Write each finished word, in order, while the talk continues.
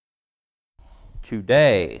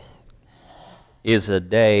Today is a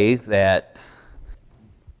day that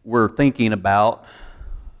we're thinking about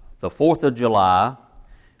the 4th of July.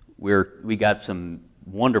 We got some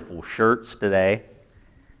wonderful shirts today.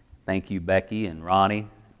 Thank you, Becky and Ronnie.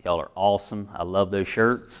 Y'all are awesome. I love those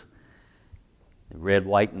shirts. The red,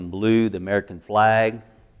 white, and blue, the American flag.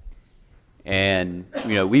 And,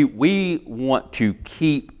 we want to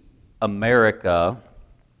keep America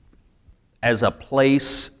as a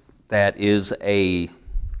place that is a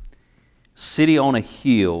city on a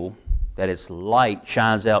hill, that its light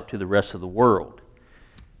shines out to the rest of the world.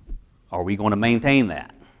 Are we going to maintain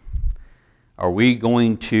that? Are we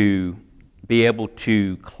going to be able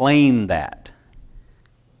to claim that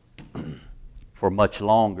for much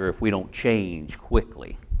longer if we don't change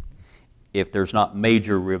quickly, if there's not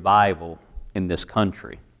major revival in this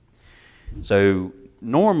country? So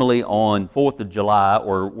normally on 4th of July,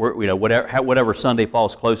 or whatever Sunday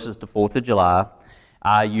falls closest to 4th of July,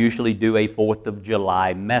 I usually do a 4th of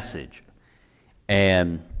July message.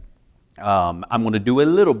 And I'm going to do a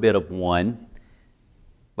little bit of one,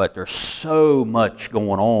 but there's so much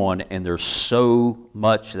going on, and there's so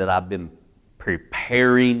much that I've been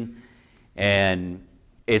preparing, and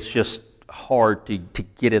it's just hard to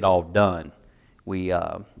get it all done. We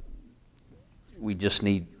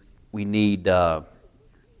need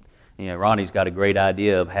Ronnie's got a great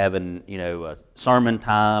idea of having, a sermon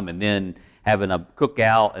time and then having a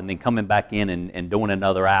cookout and then coming back in and doing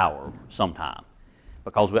another hour sometime,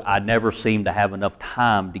 because I never seem to have enough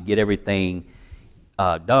time to get everything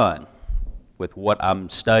done with what I'm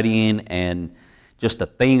studying and just the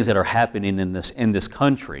things that are happening in this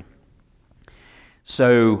country.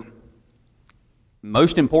 So,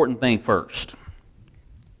 most important thing first,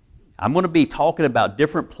 I'm going to be talking about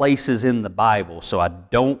different places in the Bible, so I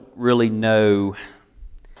don't really know.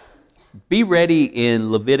 Be ready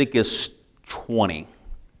in Leviticus 20.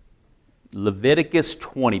 Leviticus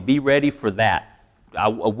 20. Be ready for that. I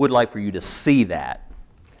would like for you to see that.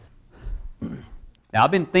 Now,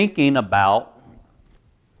 I've been thinking about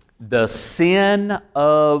the sin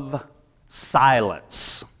of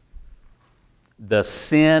silence. The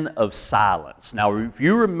sin of silence. Now, if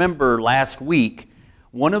you remember last week,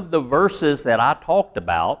 one of the verses that I talked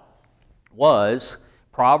about was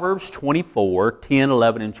Proverbs 24, 10,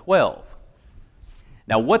 11, and 12.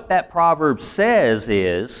 Now, what that proverb says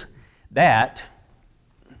is that,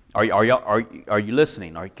 are you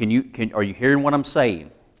listening? Are you hearing what I'm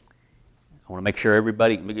saying? I want to make sure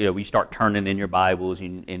everybody, we start turning in your Bibles,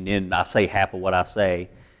 and then I say half of what I say,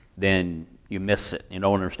 then you miss it. You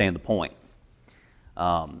don't understand the point.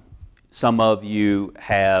 Some of you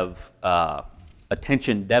have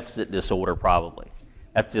attention deficit disorder, probably.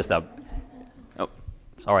 That's just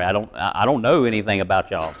sorry, I don't know anything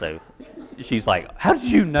about y'all. So she's like, how did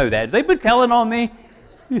you know that? They've been telling on me.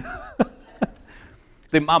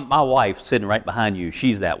 See, my wife sitting right behind you,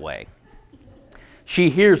 she's that way. She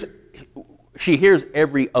hears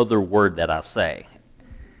every other word that I say.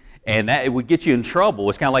 And that it would get you in trouble.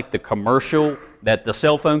 It's kind of like the commercial, the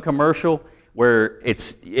cell phone commercial, where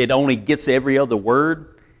it only gets every other word.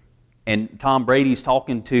 And Tom Brady's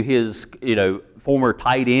talking to his, former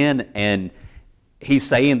tight end, and he's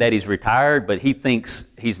saying that he's retired, but he thinks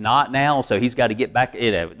he's not now, so he's got to get back.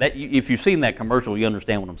 If you've seen that commercial, you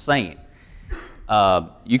understand what I'm saying.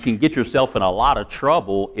 You can get yourself in a lot of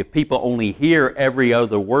trouble if people only hear every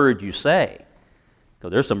other word you say.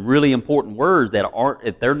 Because there's some really important words that aren't,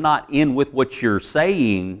 if they're not in with what you're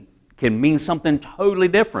saying, can mean something totally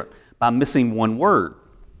different by missing one word.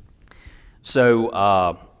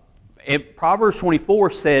 So, Proverbs 24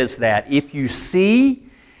 says that if you see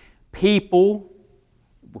people,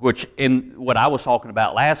 which in what I was talking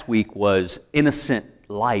about last week was innocent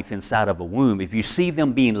life inside of a womb, if you see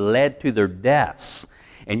them being led to their deaths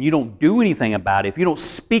and you don't do anything about it, if you don't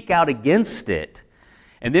speak out against it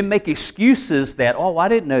and then make excuses that, I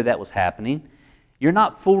didn't know that was happening, you're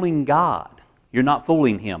not fooling God. You're not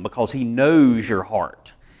fooling Him, because He knows your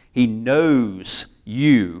heart. He knows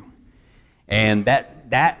you. And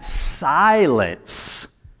that silence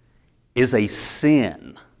is a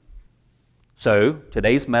sin. So,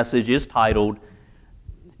 today's message is titled,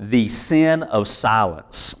 The Sin of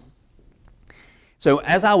Silence. So,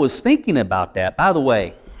 as I was thinking about that, by the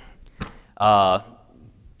way, I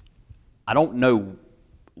don't know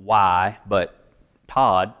why, but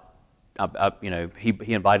Todd,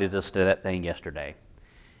 he invited us to that thing yesterday.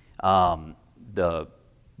 The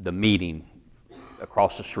meeting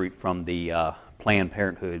across the street from the Planned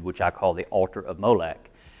Parenthood, which I call the Altar of Molech.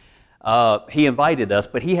 He invited us,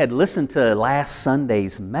 but he had listened to last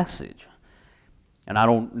Sunday's message. And I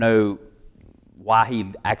don't know why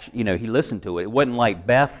he actually, he listened to it. It wasn't like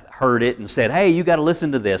Beth heard it and said, hey, you got to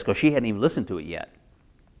listen to this, because she hadn't even listened to it yet.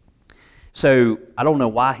 So I don't know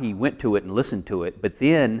why he went to it and listened to it, but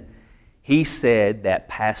then he said that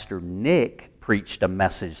Pastor Nick preached a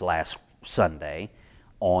message last Sunday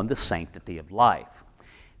on the sanctity of life.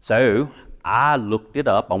 So I looked it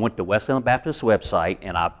up. I went to West End Baptist website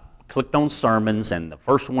and I clicked on sermons, and the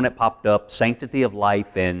first one that popped up, Sanctity of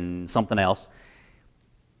Life and something else.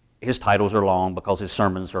 His titles are long because his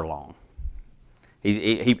sermons are long.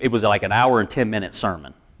 It was like an hour and 10-minute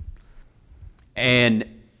sermon. And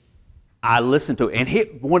I listened to it,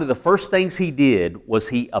 and one of the first things he did was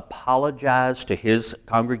he apologized to his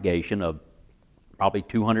congregation of probably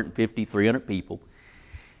 250, 300 people.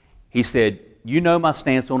 He said, you know my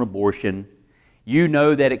stance on abortion. You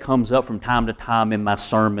know that it comes up from time to time in my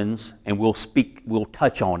sermons, and we'll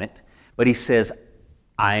touch on it. But he says,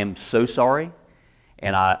 I am so sorry,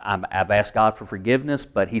 and I've asked God for forgiveness,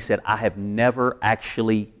 but he said, I have never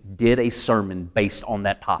actually did a sermon based on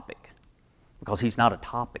that topic. Because he's not a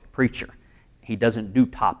topic preacher. He doesn't do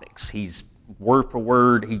topics. He's word for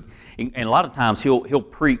word. And a lot of times he'll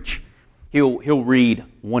preach, he'll read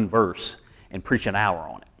one verse and preach an hour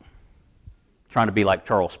on it. Trying to be like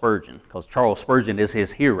Charles Spurgeon, because Charles Spurgeon is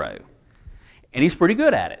his hero. And he's pretty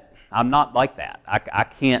good at it. I'm not like that. I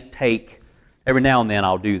can't take, every now and then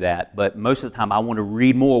I'll do that, but most of the time I want to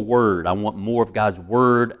read more word. I want more of God's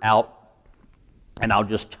word out, and I'll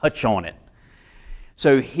just touch on it.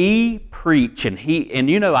 So he preached, and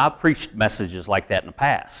I've preached messages like that in the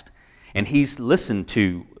past, and he's listened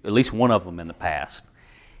to at least one of them in the past.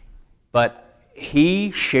 But he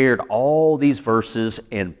shared all these verses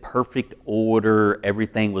in perfect order.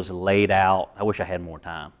 Everything was laid out. I wish I had more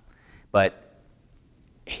time. But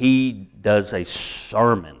he does a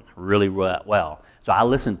sermon really well. So I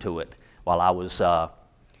listened to it while I was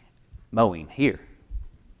mowing here.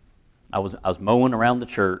 I was mowing around the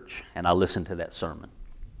church, and I listened to that sermon.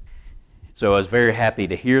 So I was very happy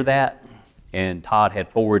to hear that, and Todd had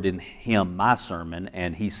forwarded him my sermon,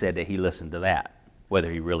 and he said that he listened to that.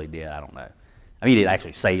 Whether he really did, I don't know. I mean, he didn't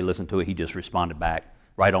actually say he listened to it. He just responded back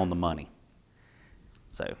right on the money.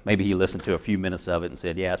 So maybe he listened to a few minutes of it and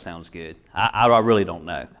said, yeah, it sounds good. I really don't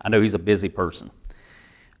know. I know he's a busy person.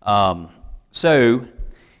 So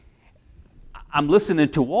I'm listening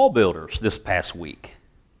to Wall Builders this past week.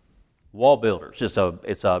 Wall Builders. It's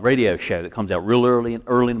a radio show that comes out real early in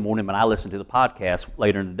the morning, but I listen to the podcast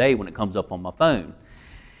later in the day when it comes up on my phone.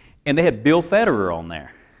 And they had Bill Federer on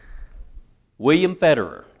there. William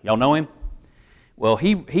Federer. Y'all know him? Well,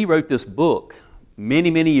 he wrote this book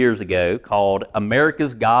many, many years ago called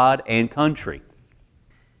America's God and Country.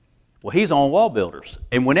 Well, he's on Wall Builders.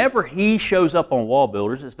 And whenever he shows up on Wall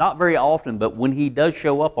Builders, it's not very often, but when he does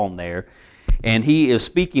show up on there and he is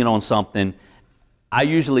speaking on something,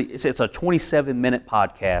 it's a 27-minute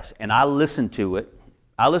podcast, and I listen to it.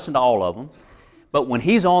 I listen to all of them. But when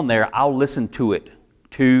he's on there, I'll listen to it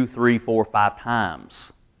 2, 3, 4, 5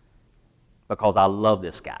 times because I love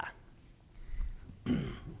this guy.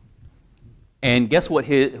 And guess why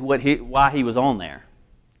he was on there?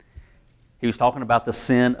 He was talking about the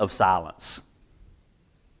sin of silence.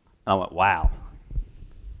 I went, wow.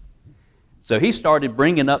 So he started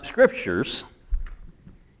bringing up scriptures.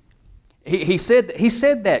 He said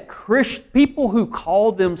that people who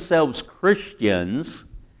call themselves Christians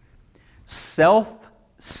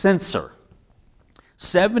self-censor.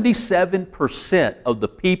 77% of the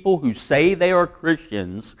people who say they are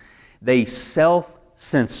Christians, they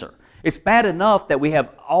self-censor. It's bad enough that we have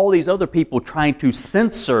all these other people trying to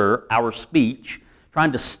censor our speech,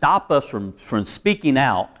 trying to stop us from speaking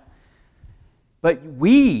out, but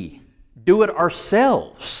we do it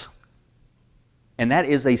ourselves. And that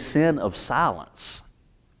is a sin of silence.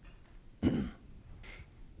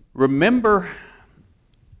 Remember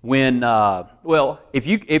when,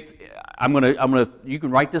 you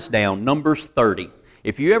can write this down, Numbers 30.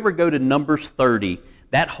 If you ever go to Numbers 30,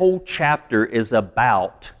 that whole chapter is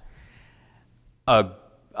about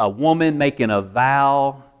a woman making a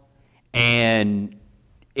vow, and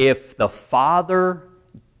if the father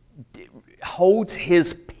holds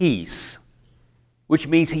his peace, which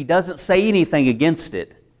means he doesn't say anything against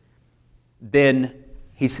it, then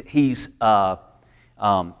he's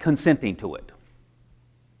consenting to it.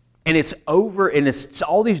 And it's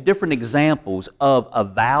all these different examples of a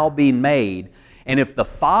vow being made, and if the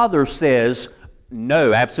father says,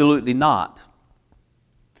 no, absolutely not,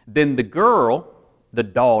 then the girl, the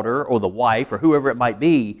daughter or the wife or whoever it might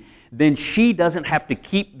be, then she doesn't have to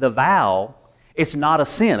keep the vow. It's not a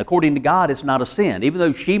sin. According to God, it's not a sin. Even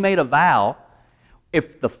though she made a vow,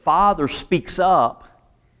 if the father speaks up,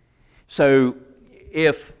 so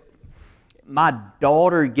if my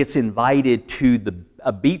daughter gets invited to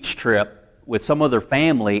a beach trip with some other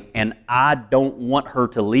family and I don't want her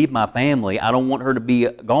to leave my family, I don't want her to be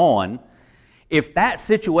gone, if that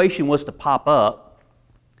situation was to pop up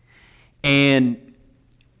and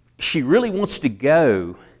she really wants to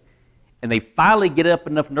go and they finally get up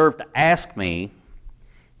enough nerve to ask me,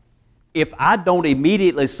 if I don't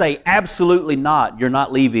immediately say, absolutely not, you're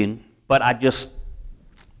not leaving, but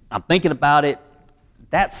I'm thinking about it,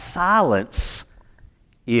 that silence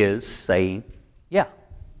is saying, yeah,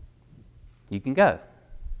 you can go.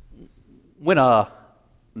 When a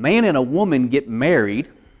man and a woman get married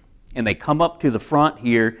and they come up to the front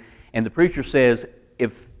here and the preacher says,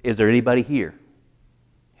 is there anybody here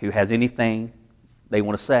who has anything they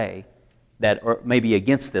want to say that or maybe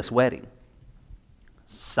against this wedding?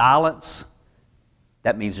 Silence,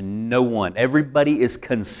 that means no one. Everybody is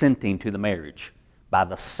consenting to the marriage by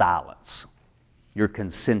the silence. You're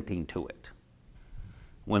consenting to it.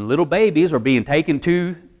 When little babies are being taken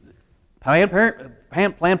to Planned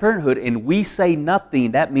Parenthood and we say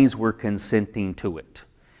nothing, that means we're consenting to it.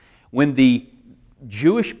 When the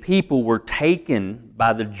Jewish people were taken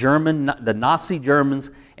by the Nazi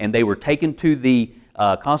Germans, and they were taken to the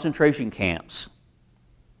concentration camps,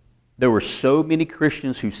 there were so many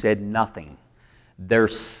Christians who said nothing. Their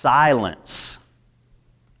silence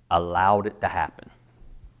allowed it to happen.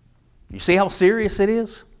 You see how serious it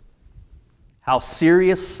is? How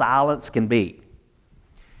serious silence can be.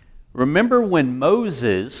 Remember when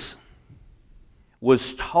Moses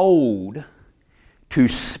was told to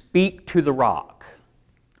speak to the rock,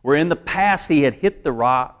 where in the past he had hit the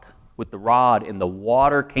rock with the rod and the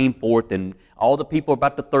water came forth and all the people were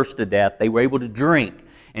about to thirst to death. They were able to drink.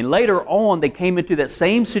 And later on they came into that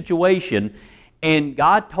same situation and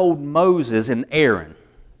God told Moses and Aaron,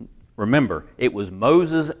 remember, it was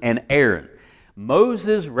Moses and Aaron.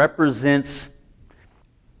 Moses represents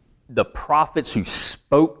the prophets who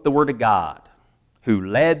spoke the word of God, who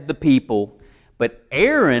led the people, but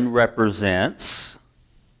Aaron represents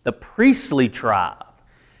the priestly tribe,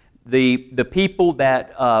 the people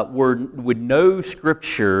that would know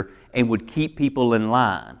Scripture and would keep people in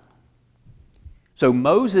line. So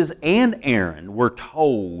Moses and Aaron were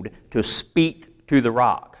told to speak to the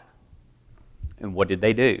rock. And what did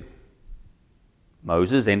they do?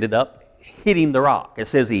 Moses ended up hitting the rock. It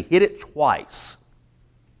says he hit it twice.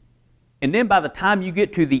 And then by the time you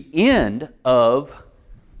get to the end of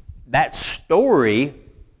that story,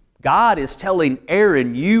 God is telling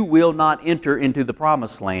Aaron, you will not enter into the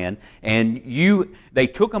promised land. And they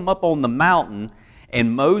took him up on the mountain,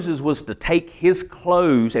 and Moses was to take his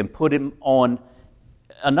clothes and put him on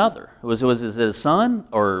another. Was it his son?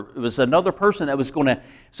 Or it was another person that was going to...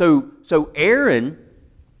 So Aaron,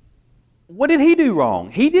 what did he do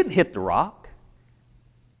wrong? He didn't hit the rock.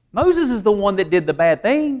 Moses is the one that did the bad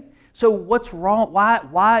thing. So what's wrong?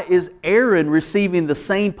 Why is Aaron receiving the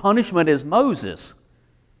same punishment as Moses?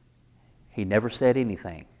 He never said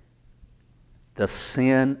anything. The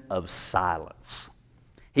sin of silence.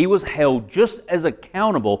 He was held just as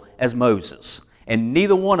accountable as Moses, and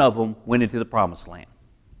neither one of them went into the promised land.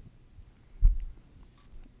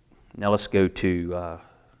 Now let's go to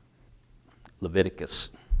Leviticus.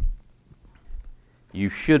 You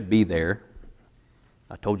should be there.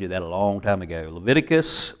 I told you that a long time ago.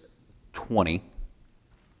 Leviticus 20.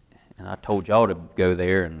 And I told y'all to go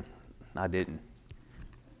there, and I didn't.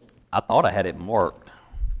 I thought I had it marked.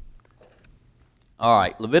 All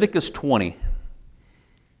right, Leviticus 20.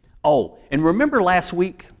 Oh, and remember last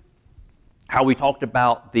week how we talked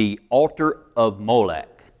about the altar of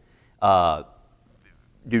Molech.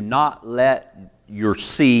 Do not let your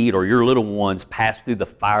seed or your little ones pass through the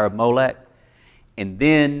fire of Molech. And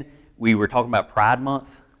then we were talking about Pride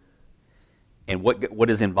Month and what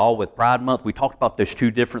is involved with Pride Month. We talked about those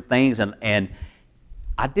two different things, and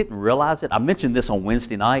I didn't realize it. I mentioned this on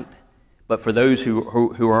Wednesday night, but for those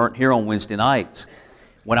who aren't here on Wednesday nights,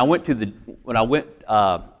 when I went to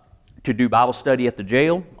do Bible study at the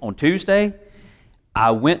jail on Tuesday,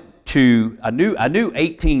 I knew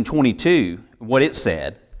 18:22 what it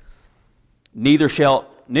said. Neither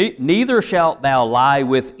shalt thou lie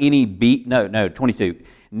with any 22.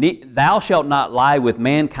 Thou shalt not lie with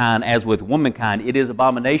mankind as with womankind. It is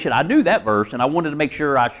abomination. I knew that verse, and I wanted to make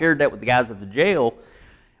sure I shared that with the guys at the jail.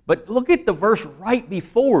 But look at the verse right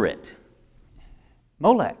before it.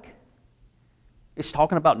 Molech. It's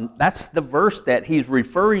talking about, that's the verse that he's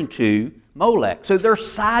referring to, Molech. So they're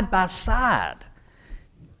side by side.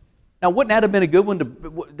 Now, wouldn't that have been a good one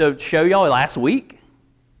to show y'all last week?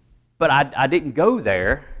 But I didn't go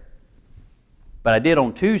there. But I did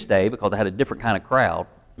on Tuesday because I had a different kind of crowd.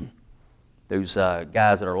 those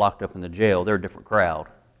guys that are locked up in the jail. They're a different crowd.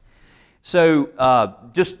 So I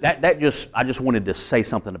just wanted to say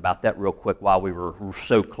something about that real quick while we were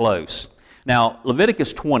so close. Now,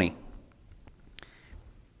 Leviticus 20,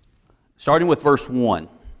 starting with verse 1.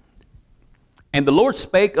 And the Lord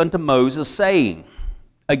spake unto Moses, saying,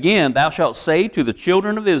 Again, thou shalt say to the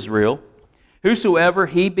children of Israel, Whosoever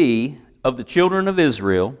he be of the children of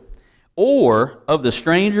Israel, or of the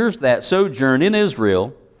strangers that sojourn in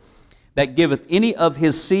Israel, that giveth any of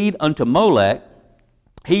his seed unto Molech,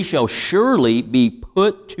 he shall surely be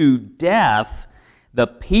put to death. The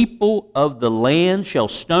people of the land shall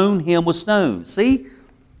stone him with stones.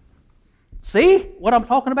 See what I'm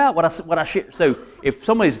talking about? What I share. So if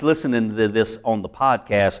somebody's listening to this on the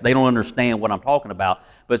podcast, they don't understand what I'm talking about.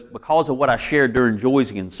 But because of what I shared during Joys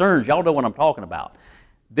and Concerns, y'all know what I'm talking about.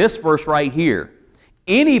 This verse right here.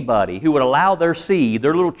 Anybody who would allow their seed,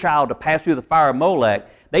 their little child, to pass through the fire of Molech,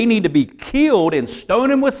 they need to be killed and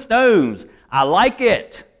stoned him with stones. I like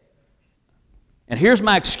it. And here's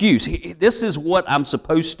my excuse. This is what I'm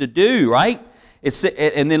supposed to do, right?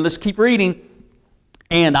 And then let's keep reading.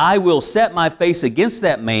 And I will set my face against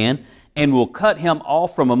that man, and will cut him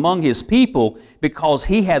off from among his people, because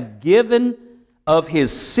he hath given of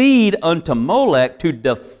his seed unto Molech to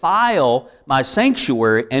defile my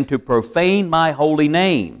sanctuary and to profane my holy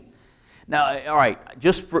name. Now, all right,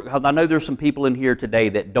 because I know there's some people in here today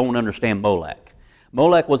that don't understand Molech.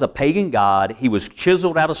 Molech was a pagan god. He was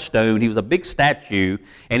chiseled out of stone. He was a big statue,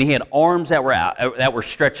 and he had arms that were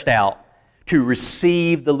stretched out to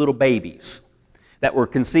receive the little babies that were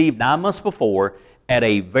conceived 9 months before at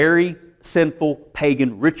a very sinful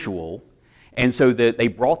pagan ritual. And so they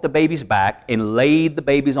brought the babies back and laid the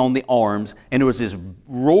babies on the arms, and there was this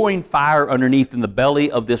roaring fire underneath in the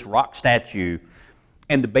belly of this rock statue,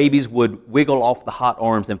 and the babies would wiggle off the hot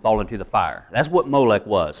arms and fall into the fire. That's what Molech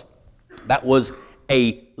was. That was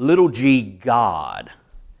a little g god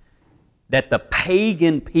that the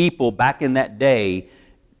pagan people back in that day,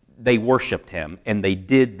 they worshiped him, and they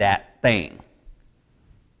did that thing.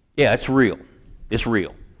 Yeah, it's real. It's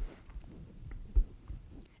real.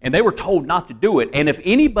 And they were told not to do it. And if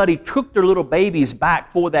anybody took their little babies back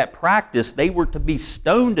for that practice, they were to be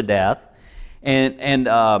stoned to death. And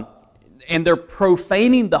they're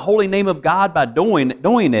profaning the holy name of God by doing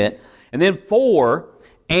it. And then 4,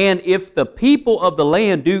 and if the people of the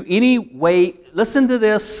land do any way, listen to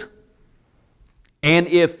this. And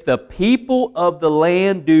if the people of the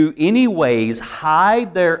land do any ways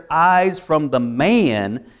hide their eyes from the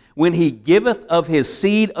man when he giveth of his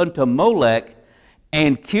seed unto Molech,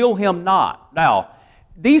 and kill him not. Now,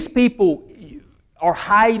 these people are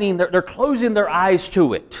hiding, they're closing their eyes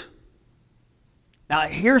to it. Now,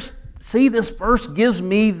 this verse gives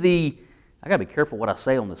me I got to be careful what I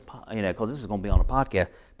say on this, because this is going to be on a podcast,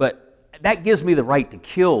 but that gives me the right to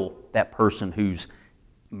kill that person who's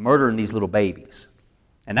murdering these little babies.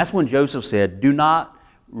 And that's when Joseph said, do not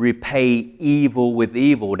repay evil with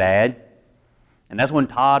evil, Dad. And that's when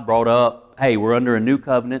Todd brought up, hey, we're under a new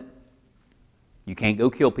covenant. You can't go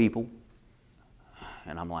kill people.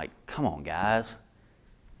 And I'm like, come on, guys.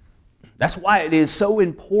 That's why it is so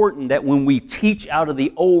important that when we teach out of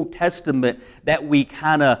the Old Testament that we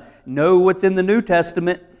kind of know what's in the New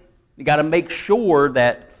Testament. You got to make sure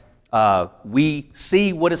that we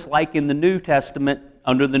see what it's like in the New Testament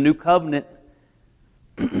under the New Covenant.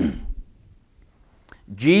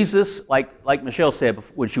 Jesus, like Michelle said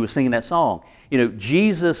when she was singing that song,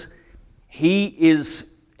 Jesus,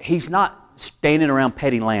 he's not standing around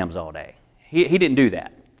petting lambs all day. He didn't do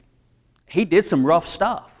that. He did some rough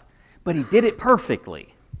stuff, but he did it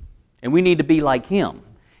perfectly. And we need to be like him.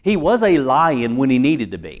 He was a lion when he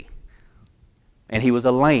needed to be. And he was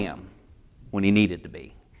a lamb when he needed to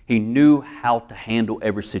be. He knew how to handle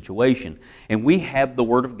every situation. And we have the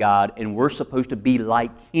Word of God, and we're supposed to be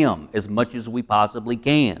like him as much as we possibly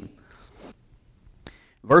can.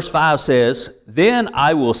 Verse 5 says, Then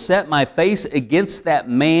I will set my face against that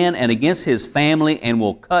man and against his family, and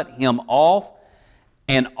will cut him off,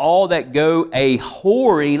 and all that go a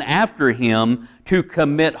whoring after him to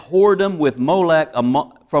commit whoredom with Molech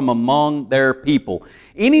from among their people.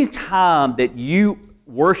 Anytime that you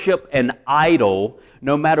worship an idol,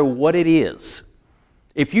 no matter what it is,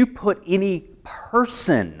 if you put any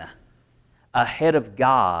person ahead of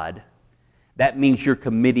God, that means you're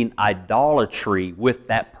committing idolatry with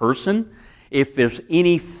that person. If there's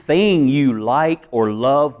anything you like or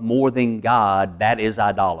love more than God, that is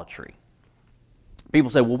idolatry. People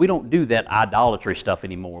say, well, we don't do that idolatry stuff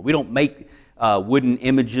anymore. We don't make wooden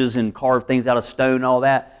images and carve things out of stone and all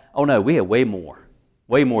that. Oh no, we have way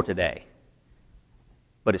more today.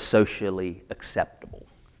 But it's socially acceptable.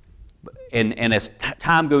 and as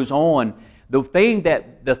time goes on, the thing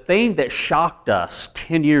that shocked us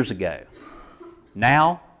 10 years ago,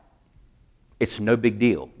 now it's no big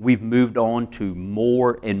deal. We've moved on to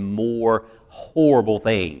more and more horrible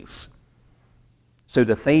things. So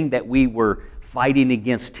the thing that we were fighting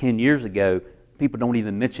against 10 years ago, people don't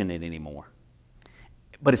even mention it anymore.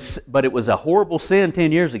 But it was a horrible sin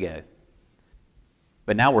 10 years ago.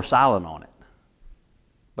 But now we're silent on it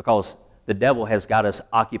because the devil has got us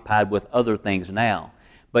occupied with other things now.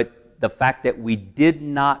 But the fact that we did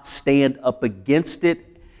not stand up against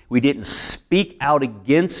it, we didn't speak out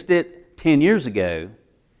against it 10 years ago,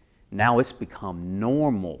 now it's become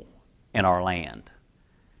normal in our land.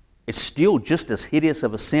 It's still just as hideous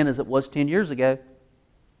of a sin as it was 10 years ago.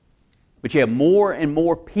 But you have more and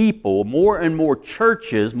more people, more and more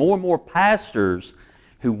churches, more and more pastors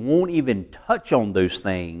who won't even touch on those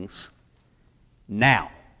things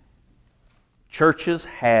now. Churches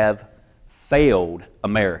have failed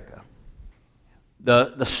America.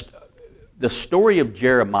 The story of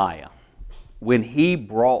Jeremiah, when he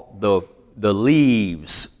brought the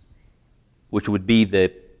leaves, which would be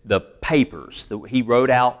the papers, he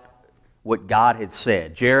wrote out what God had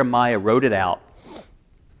said. Jeremiah wrote it out,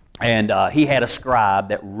 and he had a scribe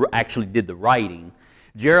that actually did the writing.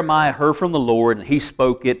 Jeremiah heard from the Lord, and he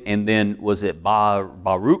spoke it, and then, was it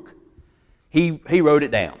Baruch? He wrote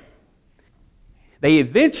it down. They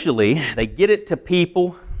get it to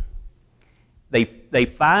people. They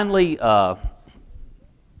finally, I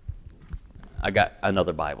got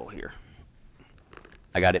another Bible here.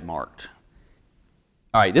 I got it marked.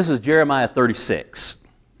 All right, this is Jeremiah 36.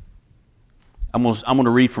 I'm going to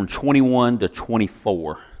read from 21 to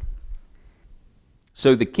 24.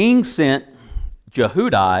 So the king sent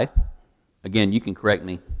Jehudi, again, you can correct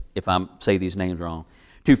me if I say these names wrong,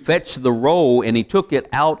 to fetch the roll, and he took it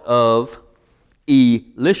out of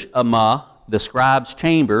Elishama, the scribe's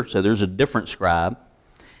chamber, so there's a different scribe,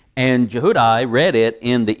 and Jehudi read it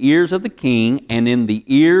in the ears of the king and in the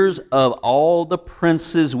ears of all the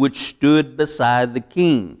princes which stood beside the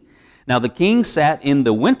king. Now the king sat in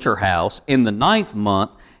the winter house in the 9th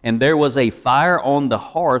month, and there was a fire on the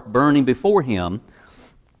hearth burning before him.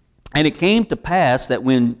 And it came to pass that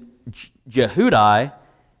when Jehudi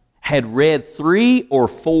had read 3 or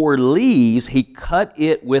 4 leaves, he cut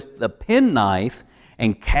it with the penknife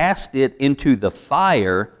and cast it into the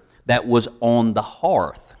fire that was on the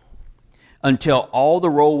hearth, until all the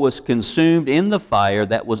roll was consumed in the fire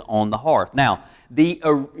that was on the hearth. Now,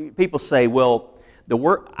 people say, well,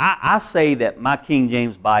 I say that my King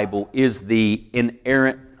James Bible is the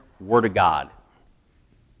inerrant Word of God.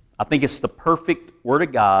 I think it's the perfect Word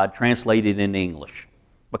of God translated into English,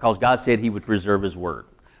 because God said He would preserve His Word.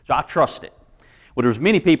 So I trust it. Well, there's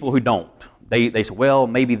many people who don't. They say, well,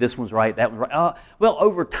 maybe this one's right, that one's right. Well,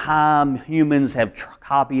 over time, humans have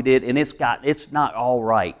copied it, and it's not all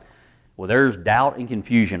right. Well, there's doubt and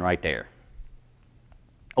confusion right there.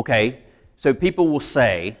 Okay, so people will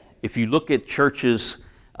say, if you look at churches'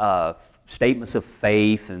 statements of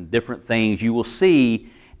faith and different things, you will see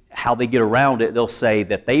how they get around it. They'll say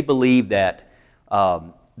that they believe that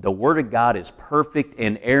the Word of God is perfect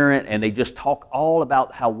and inerrant, and they just talk all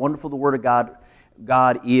about how wonderful the Word of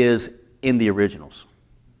God is in the originals.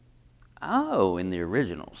 Oh, in the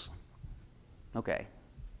originals. Okay.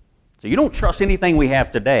 So you don't trust anything we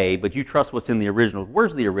have today, but you trust what's in the originals.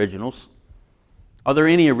 Where's the originals? Are there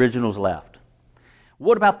any originals left?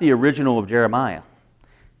 What about the original of Jeremiah?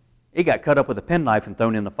 It got cut up with a penknife and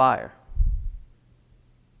thrown in the fire.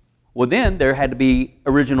 Well, then there had to be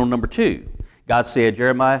original number 2. God said,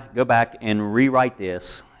 Jeremiah, go back and rewrite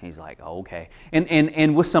this. He's like, oh, okay.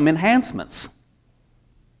 And with some enhancements.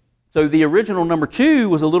 So the original number 2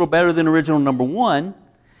 was a little better than original number 1.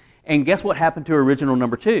 And guess what happened to original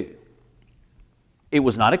number 2? It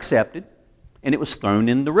was not accepted, and it was thrown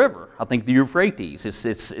in the river. I think the Euphrates.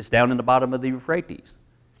 It's down in the bottom of the Euphrates.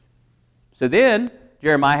 So then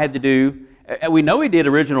Jeremiah had to do, we know he did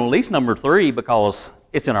original at least number 3 because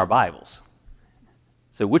it's in our Bibles.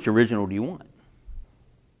 So which original do you want?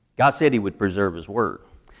 God said He would preserve His Word.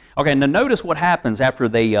 Okay, now notice what happens after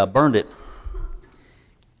they burned it.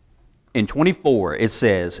 In 24, it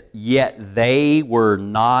says, yet they were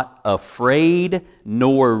not afraid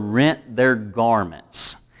nor rent their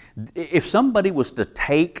garments. If somebody was to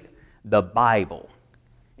take the Bible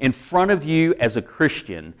in front of you as a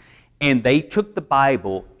Christian, and they took the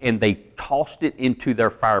Bible and they tossed it into their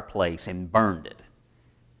fireplace and burned it,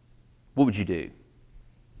 what would you do?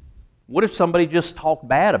 What if somebody just talked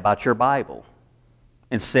bad about your Bible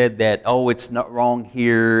and said that, oh, it's not wrong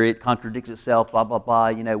here, it contradicts itself, blah, blah,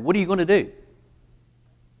 blah, what are you going to do?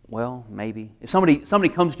 well, maybe. If somebody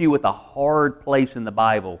comes to you with a hard place in the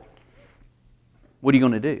Bible, what are you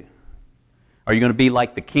going to do? Are you going to be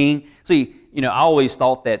like the king? See, I always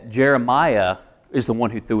thought that Jeremiah is the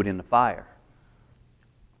one who threw it in the fire.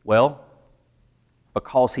 Well,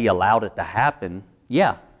 because he allowed it to happen,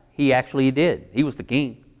 yeah, he actually did. He was the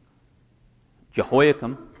king.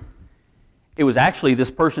 Jehoiakim. It was actually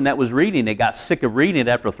this person that was reading it got sick of reading it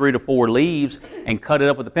after 3 to 4 leaves and cut it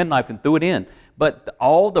up with a penknife and threw it in. But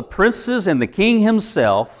all the princes and the king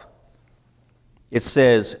himself, it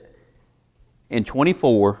says in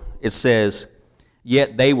 24, it says,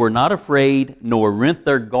 yet they were not afraid nor rent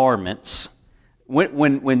their garments.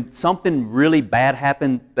 When something really bad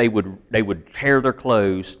happened, they would tear their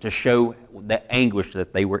clothes to show the anguish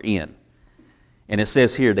that they were in. And it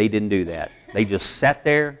says here they didn't do that. They just sat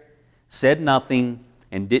there, said nothing,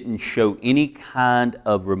 and didn't show any kind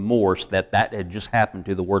of remorse that had just happened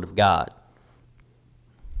to the Word of God.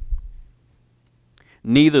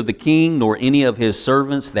 Neither the king nor any of his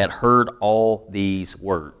servants that heard all these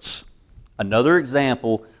words. Another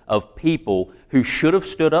example of people who should have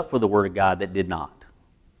stood up for the Word of God that did not.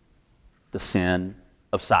 The sin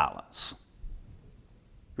of silence.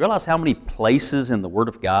 Realize how many places in the Word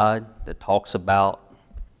of God that talks about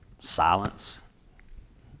silence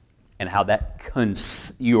and how that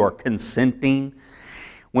you are consenting.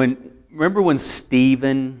 Remember when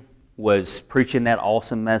Stephen was preaching that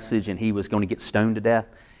awesome message and he was going to get stoned to death?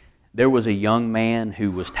 There was a young man who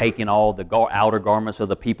was taking all the outer garments of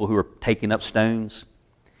the people who were taking up stones.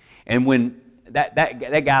 And when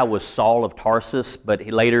that guy was Saul of Tarsus, but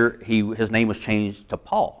his name was changed to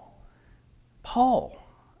Paul. Paul,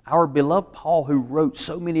 our beloved Paul, who wrote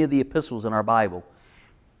so many of the epistles in our Bible.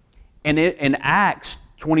 And in Acts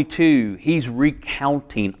 22, he's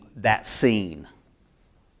recounting that scene.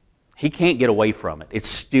 He can't get away from it. It's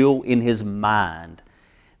still in his mind.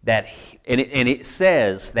 And it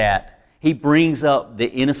says that he brings up the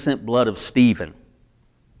innocent blood of Stephen.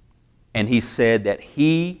 And he said that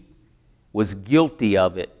he was guilty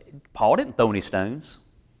of it. Paul didn't throw any stones.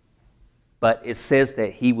 But it says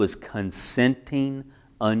that he was consenting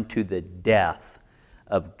unto the death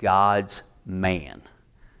of God's man.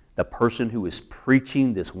 The person who is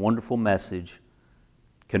preaching this wonderful message,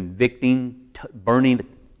 convicting, burning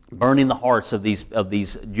the hearts of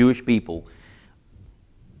these Jewish people.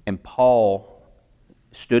 And Paul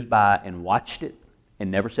stood by and watched it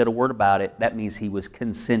and never said a word about it. That means he was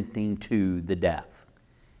consenting to the death.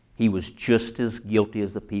 He was just as guilty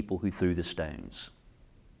as the people who threw the stones.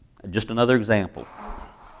 Just another example.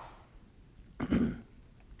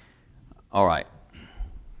 All right.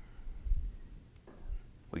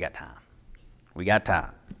 We got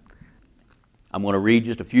time. I'm going to read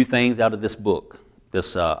just a few things out of this book,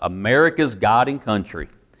 this America's God and Country.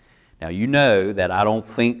 Now, you know that I don't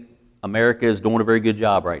think America is doing a very good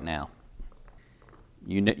job right now.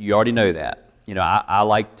 You already know that.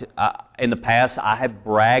 In the past, I have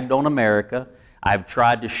bragged on America. I've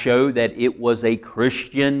tried to show that it was a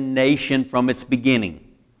Christian nation from its beginning.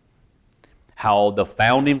 How the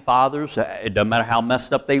founding fathers, it doesn't matter how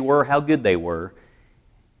messed up they were, how good they were,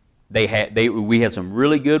 we had some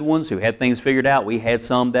really good ones who had things figured out. We had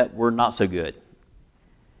some that were not so good.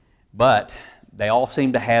 But they all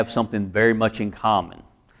seemed to have something very much in common.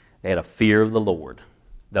 They had a fear of the Lord,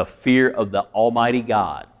 the fear of the Almighty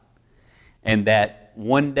God, and that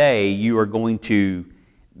one day you are going to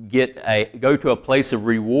go to a place of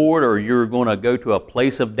reward or you're going to go to a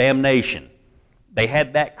place of damnation. They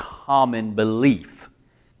had that common belief.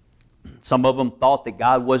 Some of them thought that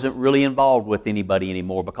God wasn't really involved with anybody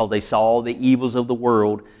anymore because they saw all the evils of the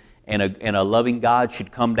world and a loving God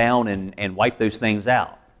should come down and wipe those things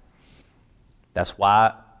out. That's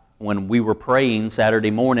why when we were praying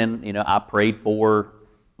Saturday morning, I prayed for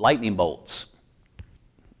lightning bolts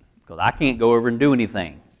because I can't go over and do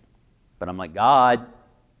anything. But I'm like, God,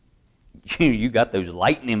 you got those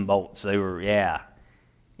lightning bolts.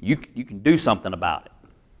 You can do something about it.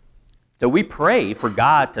 So we pray for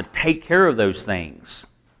God to take care of those things.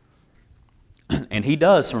 And He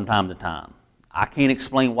does from time to time. I can't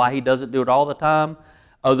explain why He doesn't do it all the time,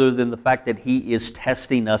 other than the fact that He is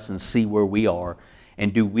testing us and see where we are.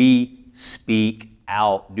 And do we speak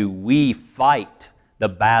out? Do we fight the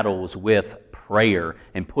battles with prayer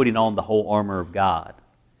and putting on the whole armor of God?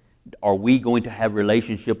 Are we going to have a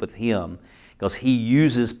relationship with Him? Because He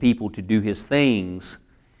uses people to do His things.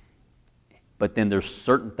 But then there's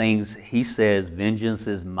certain things He says, vengeance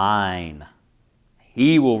is mine.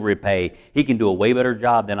 He will repay. He can do a way better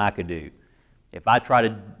job than I could do. If I try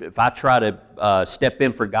to step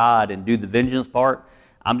in for God and do the vengeance part,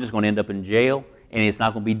 I'm just going to end up in jail, and it's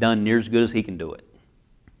not going to be done near as good as He can do it.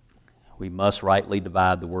 We must rightly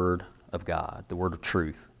divide the Word of God, the Word of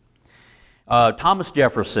truth. Thomas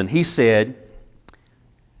Jefferson, he said,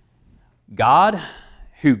 God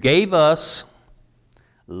who gave us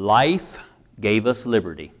life gave us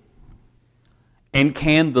liberty. And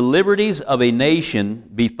can the liberties of a nation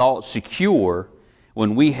be thought secure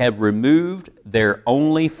when we have removed their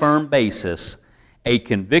only firm basis, a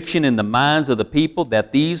conviction in the minds of the people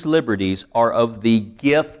that these liberties are of the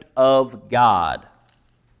gift of God,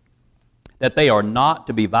 that they are not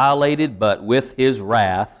to be violated but with His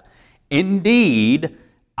wrath? Indeed,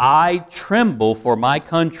 I tremble for my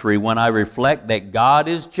country when I reflect that God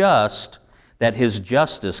is just, that His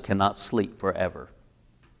justice cannot sleep forever.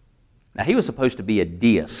 Now, he was supposed to be a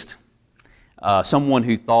deist, someone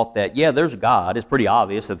who thought that, yeah, there's a God. It's pretty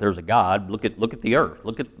obvious that there's a God. Look at the earth.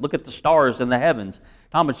 Look at the stars in the heavens.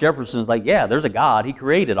 Thomas Jefferson's like, yeah, there's a God. He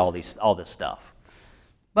created all this stuff.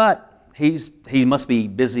 But he must be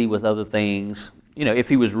busy with other things. You know, if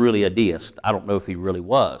he was really a deist, I don't know if he really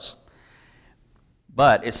was.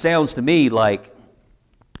 But it sounds to me like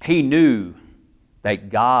he knew that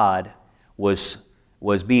God was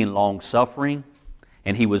being long-suffering,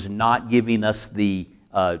 and He was not giving us the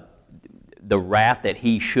wrath that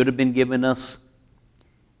He should have been giving us,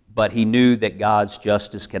 but he knew that God's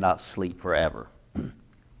justice cannot sleep forever.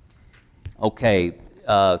 Okay,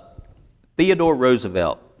 Theodore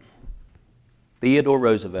Roosevelt.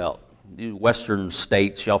 Western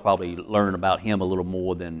states, y'all probably learn about him a little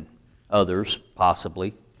more than others,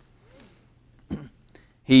 possibly.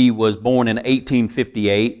 He was born in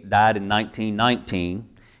 1858, died in 1919.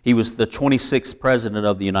 He was the 26th President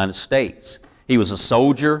of the United States. He was a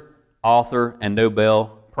soldier, author, and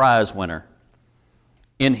Nobel Prize winner.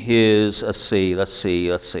 In his, let's see.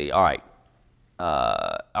 All right.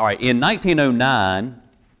 In 1909,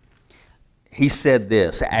 he said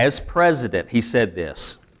this. As president, he said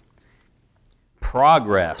this: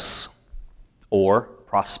 progress, or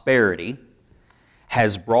prosperity,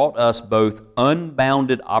 has brought us both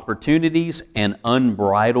unbounded opportunities and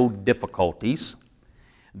unbridled difficulties.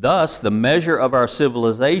 Thus, the measure of our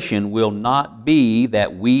civilization will not be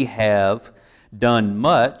that we have done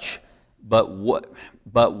much, but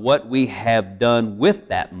what we have done with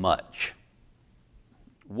that much.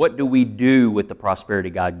 What do we do with the prosperity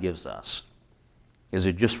God gives us? Is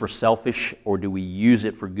it just for selfish, or do we use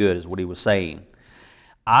it for good, is what he was saying.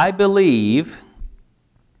 I believe,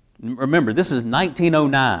 remember, this is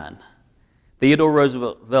 1909. Theodore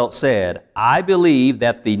Roosevelt said, I believe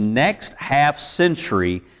that the next half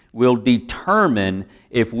century will determine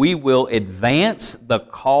if we will advance the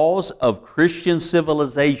cause of Christian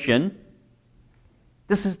civilization.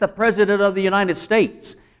 This is the President of the United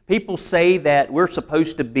States. People say that we're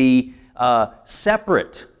supposed to be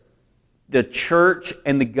separate. The church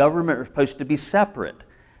and the government are supposed to be separate.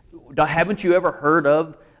 Haven't you ever heard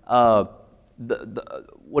of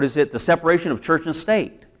the separation of church and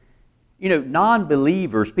state? You know,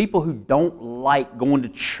 non-believers, people who don't like going to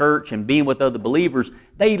church and being with other believers,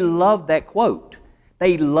 they love that quote.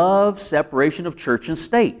 They love separation of church and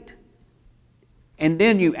state. And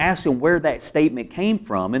then you ask them where that statement came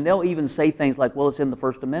from, and they'll even say things like, well, it's in the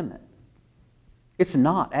First Amendment. It's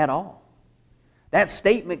not at all. That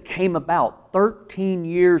statement came about 13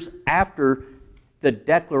 years after the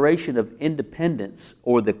Declaration of Independence,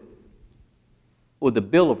 or the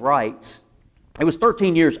Bill of Rights. It was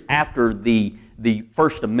 13 years after the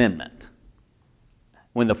First Amendment,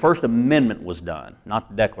 when the First Amendment was done, not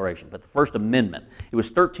the Declaration, but the First Amendment. It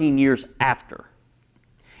was 13 years after.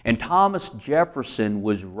 And Thomas Jefferson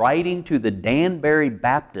was writing to the Danbury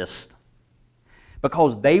Baptists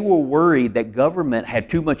because they were worried that government had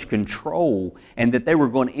too much control and that they were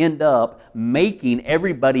going to end up making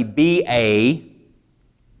everybody be a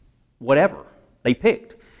whatever they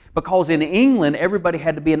picked. Because in England, everybody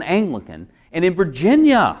had to be an Anglican. And in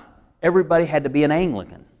Virginia, everybody had to be an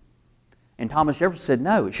Anglican. And Thomas Jefferson said,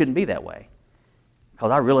 no, it shouldn't be that way.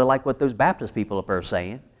 Because I really like what those Baptist people up there are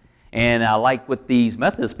saying. And I like what these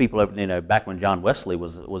Methodist people, back when John Wesley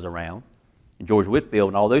was around, and George Whitefield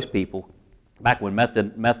and all those people, back when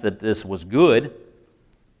Methodist was good,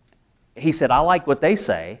 he said, I like what they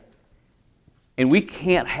say, and we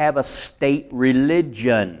can't have a state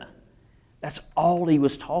religion. That's all he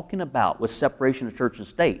was talking about, was separation of church and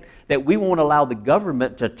state. That we won't allow the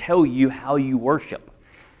government to tell you how you worship.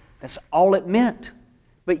 That's all it meant.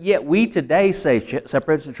 But yet we today say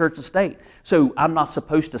separation of church and state. So I'm not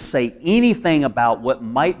supposed to say anything about what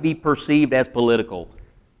might be perceived as political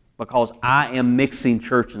because I am mixing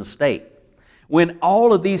church and state. When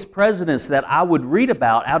all of these presidents that I would read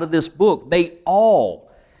about out of this book, they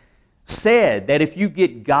all said that if you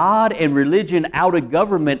get God and religion out of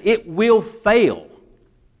government, it will fail.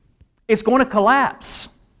 It's going to collapse.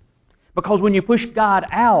 Because when you push God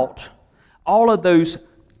out, all of those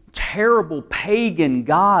terrible pagan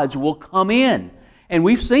gods will come in. And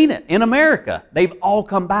we've seen it in America. They've all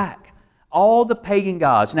come back. All the pagan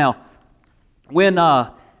gods. Now, when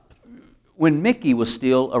Mickey was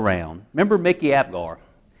still around, remember Mickey Apgar?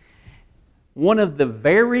 One of the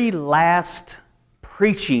very last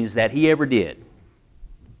preachings that he ever did,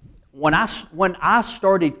 when I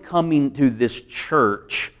started coming to this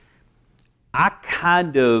church, I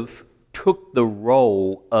kind of took the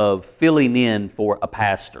role of filling in for a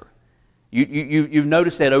pastor. You've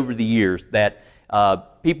noticed that over the years that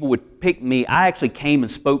people would pick me. I actually came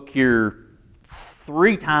and spoke here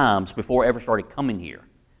 3 times before I ever started coming here.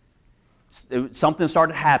 Something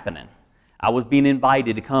started happening. I was being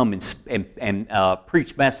invited to come and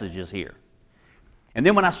preach messages here. And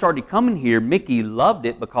then when I started coming here, Mickey loved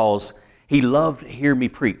it because he loved to hear me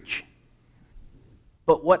preach.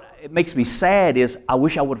 But what it makes me sad is I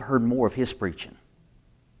wish I would have heard more of his preaching.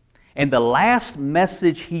 And the last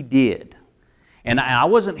message he did, and I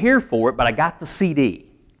wasn't here for it, but I got the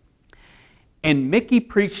CD. And Mickey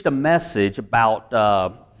preached a message about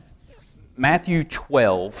Matthew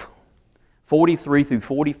 12, 43 through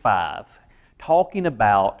 45, talking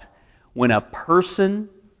about when a person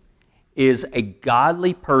is a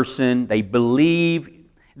godly person, they believe.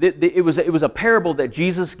 It was a parable that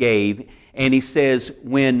Jesus gave, and he says,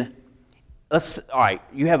 you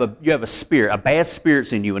have a spirit, a bad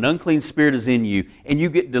spirit's in you, an unclean spirit is in you, and you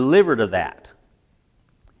get delivered of that.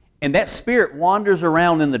 And that spirit wanders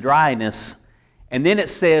around in the dryness, and then it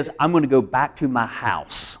says, I'm going to go back to my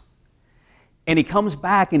house. And he comes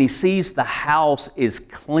back and he sees the house is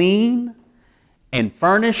clean and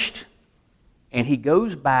furnished, and he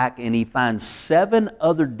goes back and he finds 7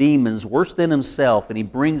 other demons worse than himself, and he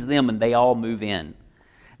brings them and they all move in.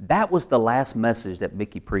 That was the last message that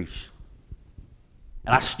Mickey preached.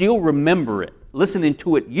 And I still remember it. Listening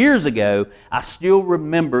to it years ago, I still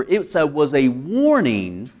remember it was a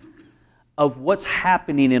warning of what's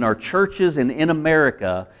happening in our churches and in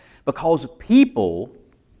America, because people,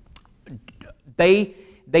 they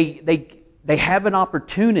have an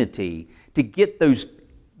opportunity to get those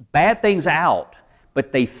bad things out,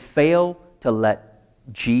 but they fail to let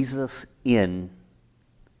Jesus in.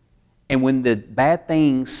 And when the bad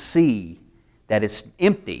things see that it's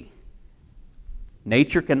empty,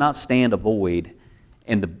 nature cannot stand a void,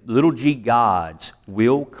 and the little g gods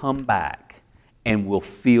will come back and will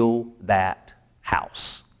fill that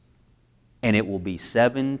house. And it will be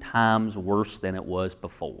 7 times worse than it was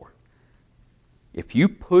before. If you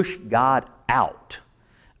push God out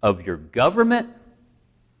of your government,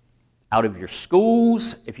 out of your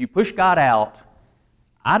schools, if you push God out,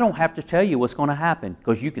 I don't have to tell you what's going to happen,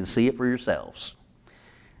 because you can see it for yourselves.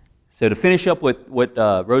 So to finish up with what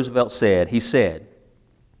Roosevelt said, he said,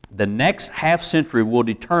 the next half century will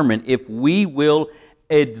determine if we will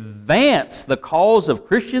advance the cause of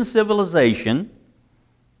Christian civilization,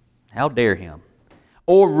 how dare him,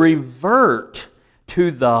 or revert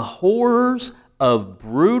to the horrors of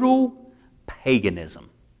brutal paganism.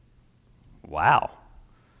 Wow.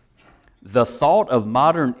 The thought of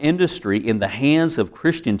modern industry in the hands of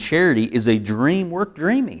Christian charity is a dream worth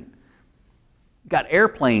dreaming. We've got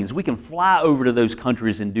airplanes. We can fly over to those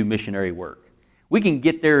countries and do missionary work. We can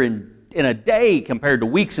get there in a day compared to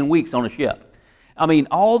weeks and weeks on a ship. I mean,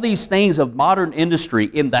 all these things of modern industry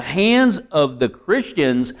in the hands of the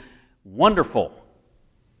Christians, wonderful.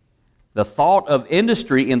 The thought of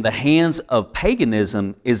industry in the hands of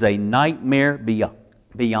paganism is a nightmare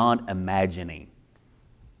beyond imagining.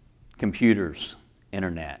 Computers,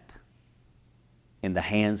 internet, in the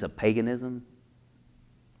hands of paganism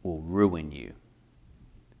will ruin you.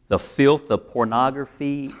 The filth of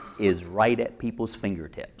pornography is right at people's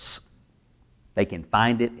fingertips. They can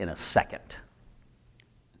find it in a second.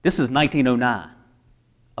 This is 1909,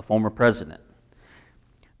 a former president.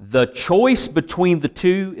 The choice between the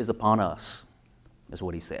two is upon us, is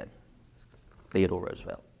what he said, Theodore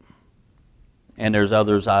Roosevelt. And there's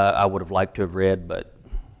others I would have liked to have read, but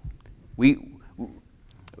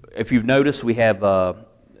if you've noticed, we have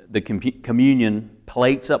the communion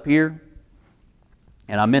plates up here.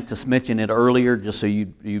 And I meant to mention it earlier just so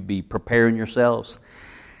you'd be preparing yourselves.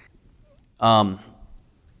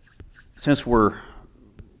 Since we're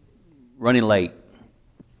running late,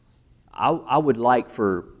 I would like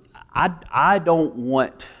I don't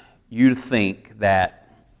want you to think that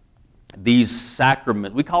these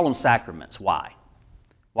sacraments, we call them sacraments. Why?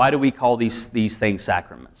 Why do we call these things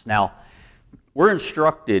sacraments? Now, we're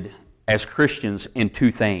instructed as Christians in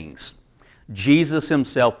two things. Jesus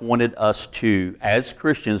himself wanted us to, as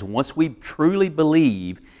Christians, once we truly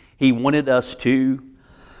believe, he wanted us to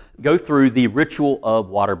go through the ritual of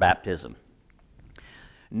water baptism.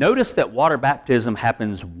 Notice that water baptism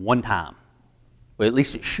happens one time. Well, at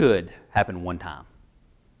least it should happen one time.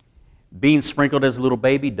 Being sprinkled as a little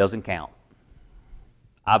baby doesn't count.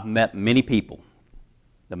 I've met many people.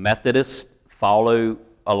 The Methodists follow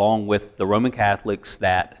along with the Roman Catholics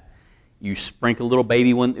that you sprinkle a little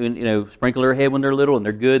baby sprinkle their head when they're little and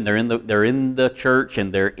they're good and they're in the church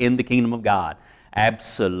and they're in the kingdom of God.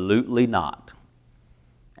 Absolutely not.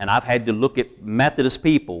 And I've had to look at Methodist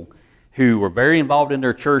people who were very involved in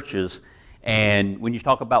their churches, and when you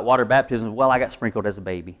talk about water baptism, well, I got sprinkled as a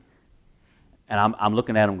baby. And I'm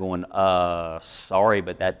looking at them going, sorry,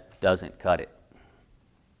 but that doesn't cut it.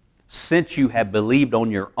 Since you have believed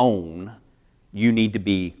on your own, you need to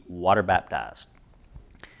be water baptized.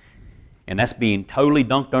 And that's being totally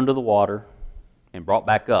dunked under the water and brought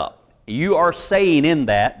back up. You are saying in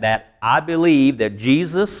that I believe that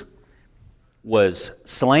Jesus was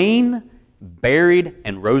slain, buried,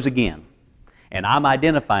 and rose again. And I'm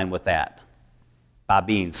identifying with that by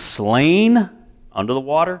being slain under the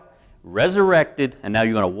water, resurrected, and now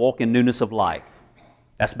you're going to walk in newness of life.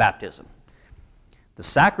 That's baptism. The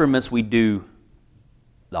sacraments we do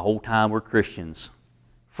the whole time we're Christians,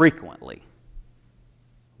 frequently.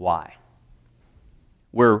 Why?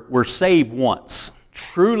 We're saved once,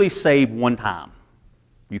 truly saved one time.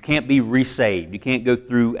 You can't be resaved. You can't go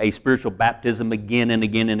through a spiritual baptism again and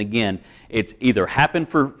again and again. It's either happened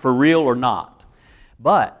for real or not.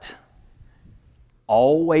 But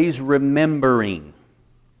always remembering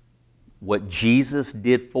what Jesus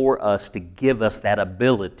did for us to give us that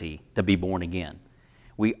ability to be born again.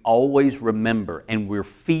 We always remember, and we're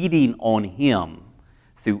feeding on Him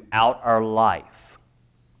throughout our life.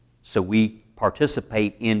 So we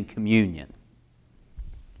participate in communion.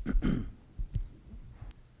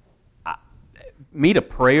 Me to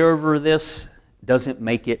pray over this doesn't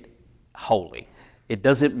make it holy. It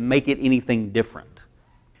doesn't make it anything different.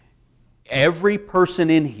 Every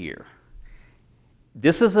person in here,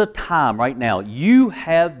 this is a time right now, you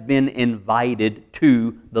have been invited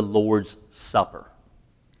to the Lord's Supper.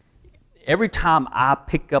 Every time I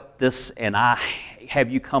pick up this and I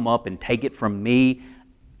have you come up and take it from me,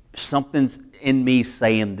 something's in me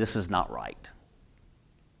saying this is not right.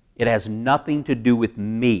 It has nothing to do with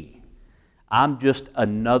me. I'm just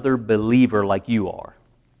another believer like you are.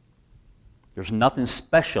 There's nothing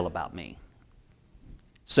special about me.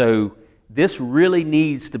 So this really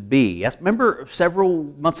needs to be. I remember several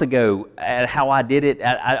months ago at how I did it.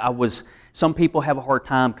 Some people have a hard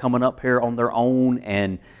time coming up here on their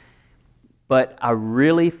own, but I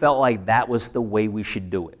really felt like that was the way we should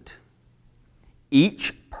do it.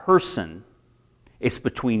 Each person, it's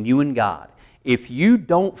between you and God. If you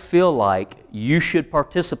don't feel like you should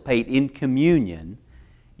participate in communion,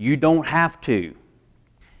 you don't have to.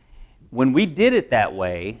 When we did it that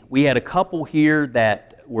way, we had a couple here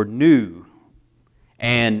that were new,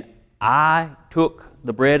 and I took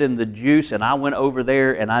the bread and the juice and I went over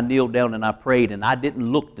there and I kneeled down and I prayed, and I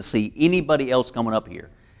didn't look to see anybody else coming up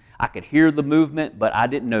here. I could hear the movement, but I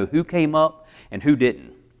didn't know who came up and who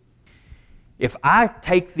didn't. If I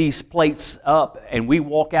take these plates up and we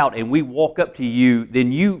walk out and we walk up to you,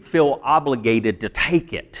 then you feel obligated to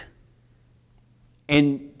take it.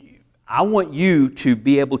 And I want you to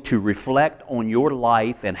be able to reflect on your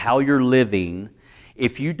life and how you're living.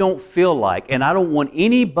 If you don't feel like, and I don't want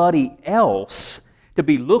anybody else to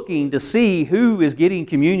be looking to see who is getting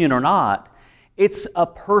communion or not, it's a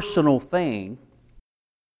personal thing.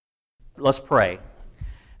 Let's pray.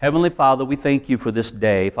 Heavenly Father, we thank you for this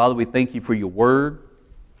day. Father, we thank you for your word.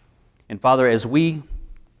 And Father, as we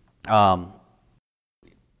go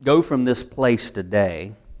from this place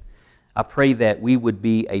today, I pray that we would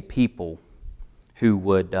be a people who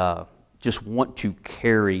would just want to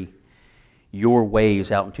carry your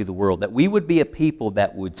ways out into the world. That we would be a people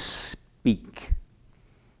that would speak.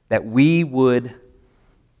 That we would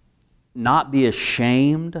not be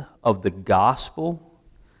ashamed of the gospel.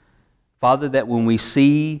 Father, that when we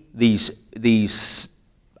see these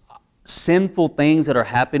sinful things that are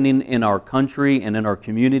happening in our country and in our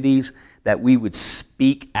communities, that we would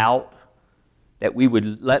speak out, that we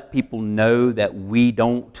would let people know that we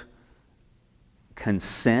don't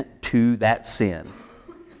consent to that sin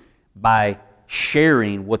by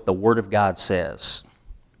sharing what the Word of God says.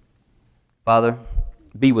 Father,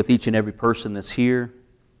 be with each and every person that's here.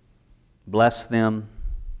 Bless them.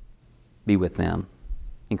 Be with them.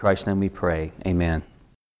 In Christ's name we pray. Amen.